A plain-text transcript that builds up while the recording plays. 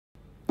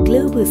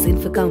Globus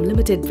Infocom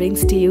Limited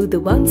brings to you the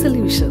one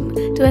solution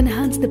to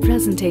enhance the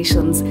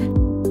presentations,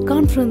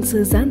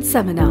 conferences and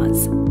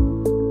seminars.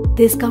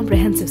 This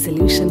comprehensive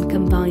solution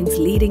combines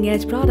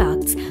leading-edge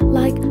products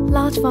like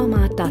large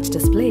format touch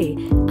display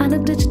and a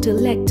digital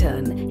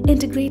lectern,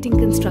 integrating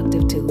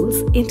constructive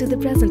tools into the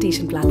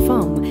presentation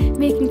platform,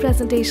 making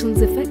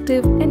presentations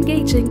effective,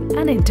 engaging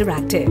and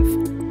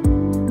interactive.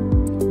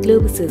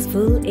 Globus's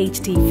full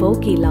HD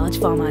 4K large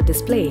format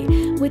display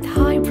with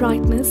high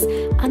brightness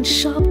and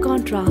sharp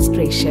contrast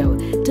ratio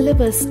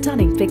delivers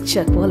stunning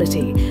picture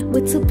quality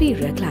with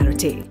superior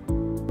clarity.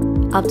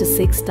 Up to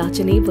 6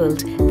 touch-enabled,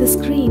 the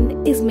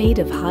screen is made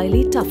of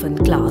highly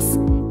toughened glass.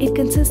 It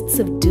consists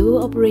of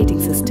duo operating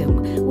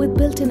system with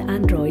built-in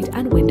Android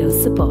and Windows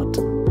support.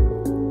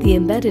 The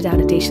embedded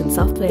annotation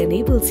software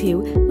enables you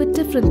with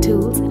different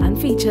tools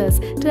and features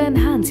to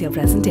enhance your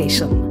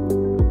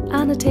presentation.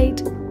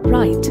 Annotate,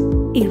 write,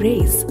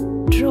 erase,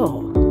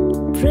 draw,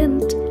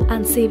 print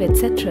and save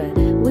etc.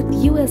 with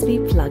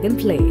USB plug and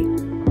play.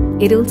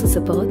 It also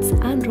supports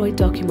Android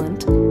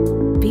document,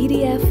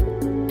 PDF,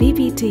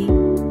 PPT,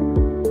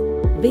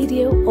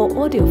 video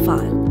or audio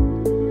file.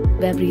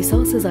 Web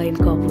resources are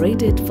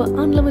incorporated for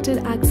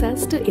unlimited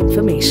access to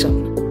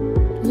information.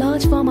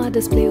 Large format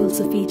display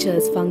also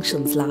features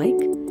functions like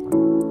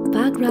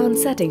background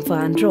setting for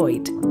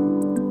Android,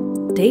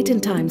 date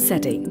and time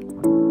setting,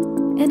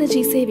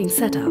 energy saving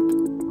setup,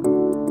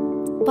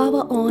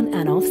 power on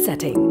and off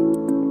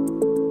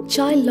setting,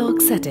 child lock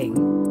setting,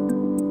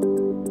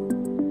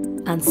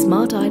 and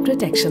smart eye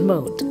protection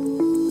mode.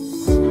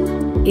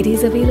 It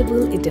is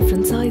available in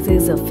different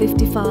sizes of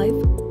 55,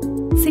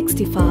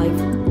 65,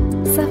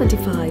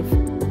 75,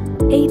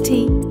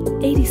 80,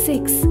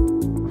 86,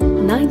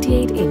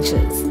 98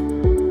 inches.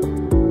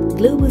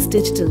 Globus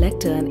Digital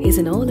Lectern is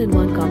an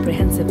all-in-one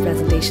comprehensive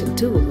presentation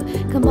tool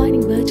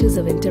combining virtues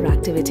of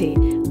interactivity,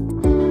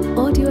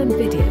 audio and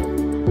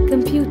video,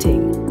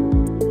 computing,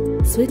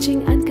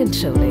 switching and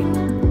controlling.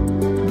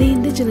 The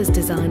indigenous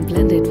design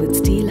blended with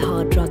steel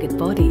hard rugged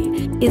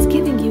body is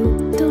giving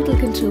you total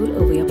control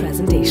over your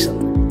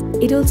presentation.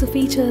 It also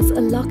features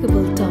a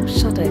lockable top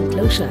shutter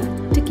enclosure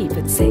to keep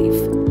it safe.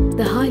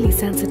 The highly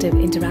sensitive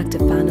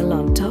interactive panel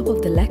on top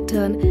of the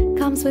lectern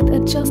comes with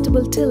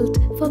adjustable tilt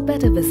for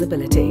better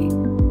visibility.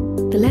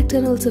 The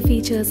lectern also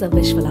features a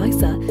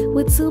visualizer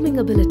with zooming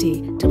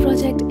ability to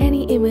project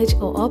any image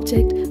or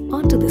object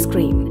onto the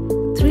screen.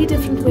 3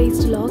 different ways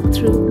to log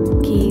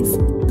through keys,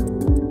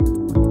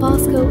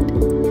 passcode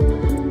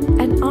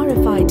and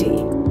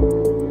RFID.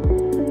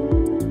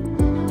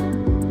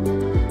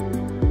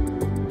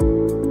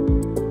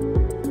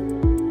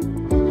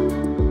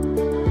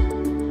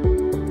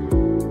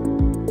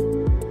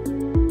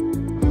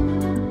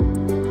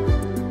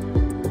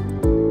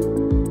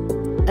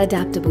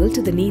 Adaptable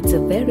to the needs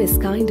of various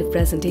kinds of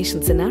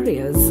presentation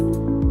scenarios.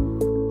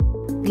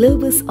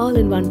 Globus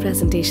all-in-one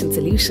presentation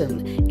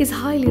solution is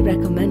highly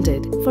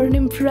recommended for an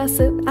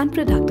impressive and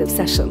productive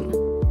session.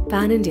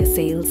 Pan-India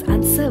Sales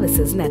and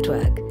Services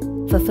Network.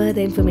 For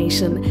further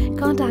information,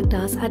 contact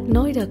us at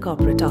Noida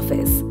Corporate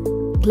Office.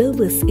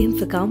 Globus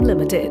Infocom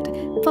Limited.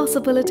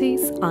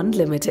 Possibilities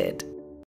unlimited.